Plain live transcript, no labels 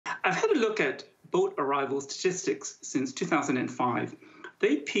I've had a look at boat arrival statistics since 2005.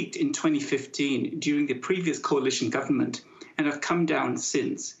 They peaked in 2015 during the previous coalition government and have come down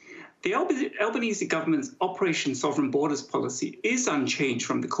since. The Albanese government's Operation Sovereign Borders policy is unchanged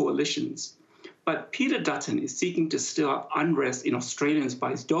from the coalition's, but Peter Dutton is seeking to stir up unrest in Australians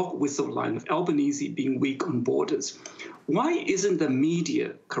by his dog whistle line of Albanese being weak on borders. Why isn't the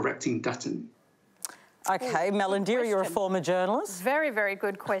media correcting Dutton? OK, MALARNDIRRI, you're a former journalist. Very, very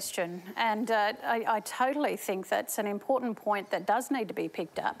good question. And I totally think that's an important point that does need to be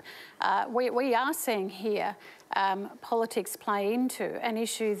picked up. We are seeing here politics play into an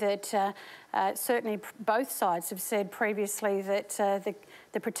issue that certainly both sides have said previously that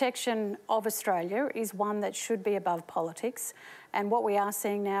the protection of Australia is one that should be above politics. And what we are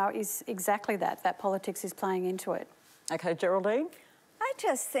seeing now is exactly that politics is playing into it. OK, Geraldine? I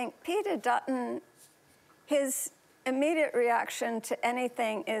just think Peter Dutton, his immediate reaction to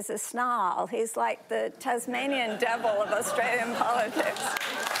anything is a snarl. He's like the Tasmanian devil of Australian politics.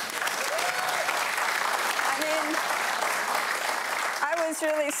 I mean, I was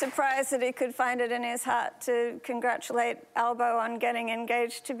really surprised that he could find it in his heart to congratulate Albo on getting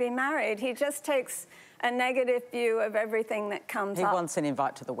engaged to be married. He just takes a negative view of everything that comes up. He wants an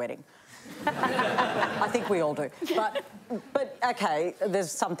invite to the wedding. I think we all do. But OK,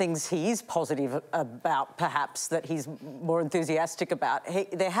 there's some things he's positive about, perhaps, that he's more enthusiastic about.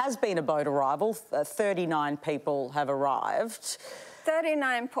 There has been a boat arrival. 39 people have arrived.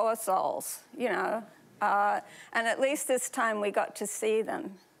 39 poor souls, you know. And at least this time we got to see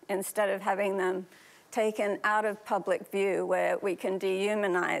them instead of having them taken out of public view where we can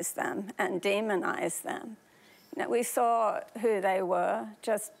dehumanise them and demonise them. Now, we saw who they were,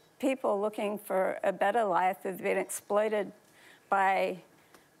 just people looking for a better life who've been exploited by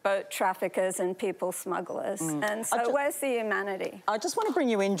boat traffickers and people smugglers. And so where's the humanity? I just want to bring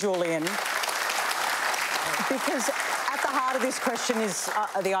you in, Julian, because at the heart of this question is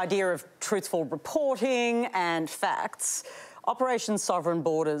the idea of truthful reporting and facts. Operation Sovereign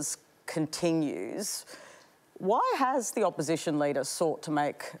Borders continues. Why has the opposition leader sought to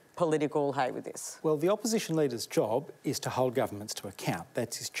make political hay with this? Well, the opposition leader's job is to hold governments to account.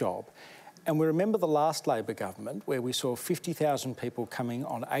 That's his job. And we remember the last Labor government where we saw 50,000 people coming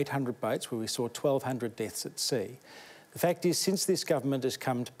on 800 boats, where we saw 1,200 deaths at sea. The fact is, since this government has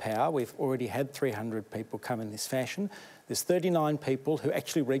come to power, we've already had 300 people come in this fashion. There's 39 people who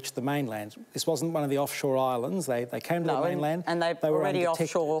actually reached the mainland. This wasn't one of the offshore islands. They came to the mainland. And they were already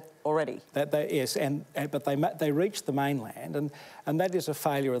offshore already. Yes, but they reached the mainland, and that is a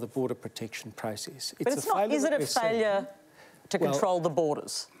failure of the border protection process. But it's not. Is it a failure to control the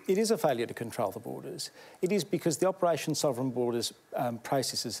borders? It is a failure to control the borders. It is because the Operation Sovereign Borders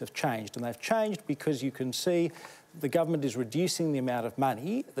processes have changed, and they've changed because you can see the government is reducing the amount of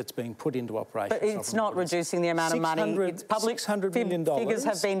money that's being put into Operation Sovereign Borders. But it's not reducing the amount of money. It's public. $600 million. Figures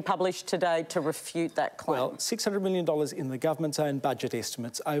have been published today to refute that claim. Well, $600 million in the government's own budget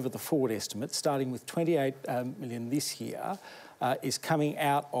estimates over the forward estimates, starting with $28 million this year, is coming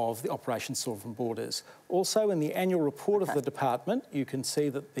out of the Operation Sovereign Borders. Also, in the annual report of the department, you can see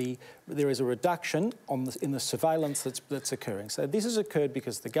that there is a reduction in the surveillance that's occurring. So this has occurred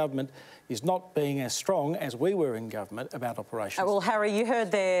because the government is not being as strong as we were in government about operations. Well, Harry, you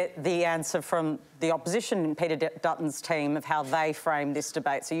heard there the answer from the opposition and Peter Dutton's team of how they framed this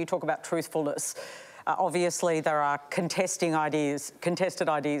debate. So you talk about truthfulness. Obviously, there are contested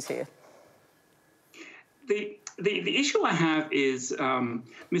ideas here. The issue I have is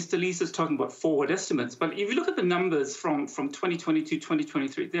Mr. Leeser's talking about forward estimates, but if you look at the numbers from 2020 to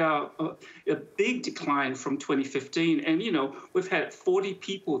 2023, there are a big decline from 2015. And, you know, we've had 40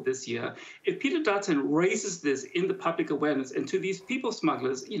 people this year. If Peter Dutton raises this in the public awareness and to these people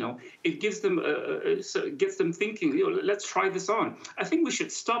smugglers, you know, it gives them gets them thinking, you know, let's try this on. I think we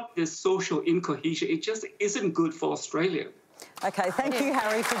should stop this social incohesion. It just isn't good for Australia. OK, thank you,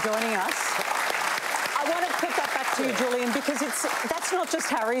 Harry, for joining us. I want to put that back to you, Julian, because that's not just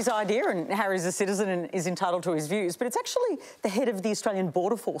Harry's idea, and Harry's a citizen and is entitled to his views, but it's actually the head of the Australian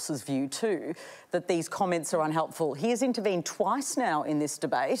Border Force's view too, that these comments are unhelpful. He has intervened twice now in this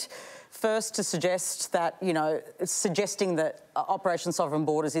debate, first to suggest that, you know, suggesting that Operation Sovereign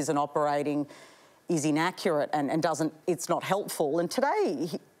Borders isn't operating is inaccurate and it's not helpful. And today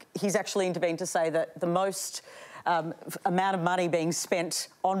he's actually intervened to say that the most amount of money being spent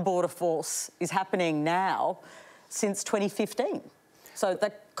on Border Force is happening now since 2015. So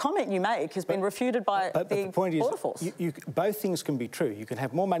the comment you make has been refuted by the point Border is, Force. both things can be true. You can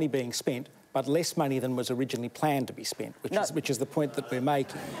have more money being spent, but less money than was originally planned to be spent, which is the point that we're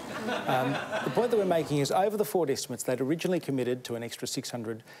making. The point that we're making is over the forward estimates, they'd originally committed to an extra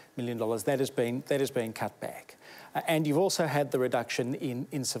 $600 million. That has been cut back. And you've also had the reduction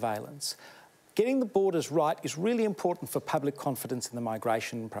in surveillance. Getting the borders right is really important for public confidence in the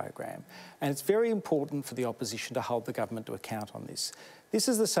migration program, and it's very important for the opposition to hold the government to account on this. This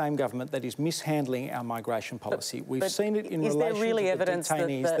is the same government that is mishandling our migration policy. We've seen it in relation to the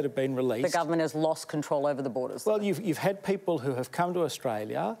detainees that have been released. The government has lost control over the borders? Well, you've had people who have come to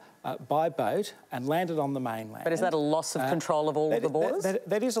Australia by boat and landed on the mainland. But is that a loss of control of all of the borders?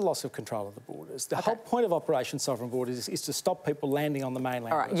 That is a loss of control of the borders. The whole point of Operation Sovereign Borders is to stop people landing on the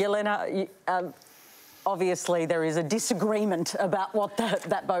mainland. All right, Jelena, obviously there is a disagreement about what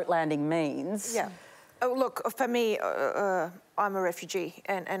that boat landing means. Yeah. Oh, look, for me, I'm a refugee,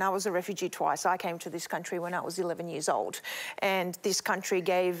 and I was a refugee twice. I came to this country when I was 11 years old, and this country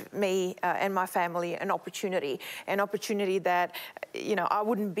gave me and my family an opportunity that, you know, I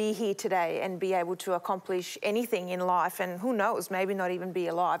wouldn't be here today and be able to accomplish anything in life, and who knows, maybe not even be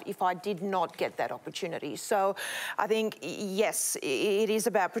alive if I did not get that opportunity. So I think, yes, it is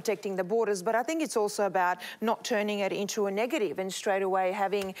about protecting the borders, but I think it's also about not turning it into a negative and straight away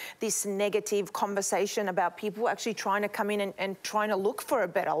having this negative conversation about people actually trying to come in and trying to look for a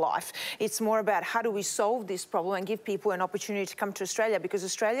better life. It's more about how do we solve this problem and give people an opportunity to come to Australia, because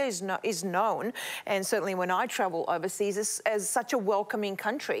Australia is known, and certainly when I travel overseas, as such a welcoming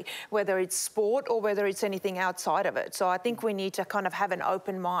country, whether it's sport or whether it's anything outside of it. So I think we need to kind of have an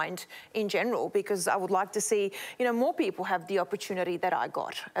open mind in general, because I would like to see, you know, more people have the opportunity that I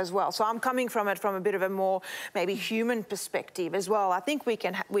got as well. So I'm coming from it from a bit of a more maybe human perspective as well. I think we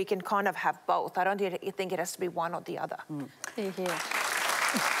can kind of have both. I don't think it has to be one or the other. Here.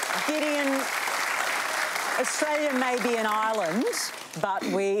 Gideon, Australia may be an island, but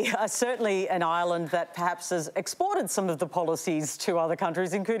we are certainly an island that perhaps has exported some of the policies to other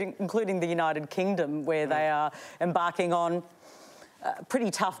countries, including the United Kingdom, where they are embarking on pretty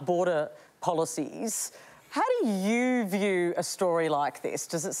tough border policies. How do you view a story like this?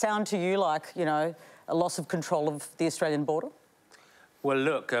 Does it sound to you like, you know, a loss of control of the Australian border? Well,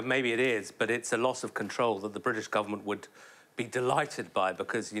 look, maybe it is, but it's a loss of control that the British government would be delighted by,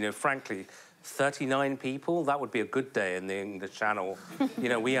 because, you know, frankly, 39 people, that would be a good day in the English Channel. You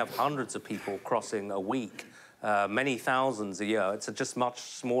know, we have hundreds of people crossing a week, many thousands a year. It's a just much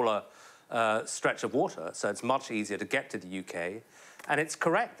smaller stretch of water, so it's much easier to get to the UK. And it's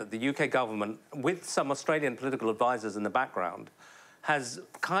correct that the UK government, with some Australian political advisors in the background, has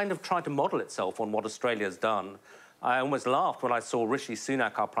kind of tried to model itself on what Australia's done. I almost laughed when I saw Rishi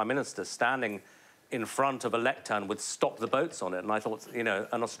Sunak, our Prime Minister, standing in front of a lectern with "Stop the boats" on it, and I thought, you know,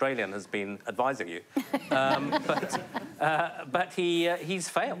 an Australian has been advising you. But he's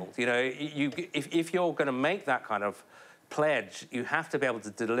failed. You know, if you're going to make that kind of pledge, you have to be able to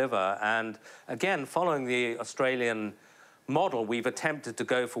deliver. And again, following the Australian model, we've attempted to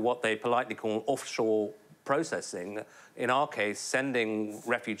go for what they politely call offshore processing. In our case, sending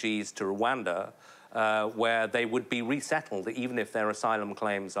refugees to Rwanda, where they would be resettled even if their asylum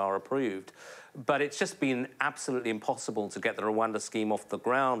claims are approved. But it's just been absolutely impossible to get the Rwanda scheme off the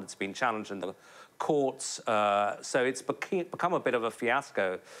ground. It's been challenged in the courts, so it's become a bit of a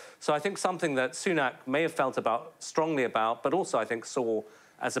fiasco. So I think something that Sunak may have felt strongly about, but also I think saw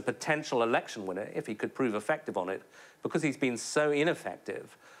as a potential election winner if he could prove effective on it, because he's been so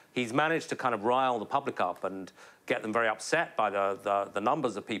ineffective. He's managed to kind of rile the public up and get them very upset by the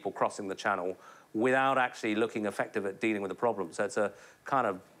numbers of people crossing the channel without actually looking effective at dealing with the problem. So it's a kind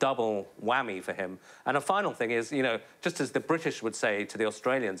of double whammy for him. And a final thing is, you know, just as the British would say to the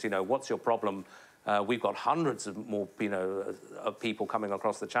Australians, you know, what's your problem? We've got hundreds of more, you know, of people coming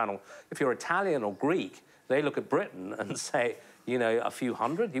across the channel. If you're Italian or Greek, they look at Britain and say, you know, a few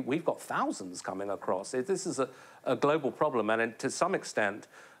hundred? We've got thousands coming across. This is a global problem. And to some extent,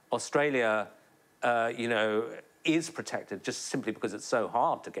 Australia, you know, is protected just simply because it's so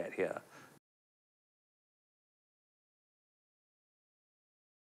hard to get here.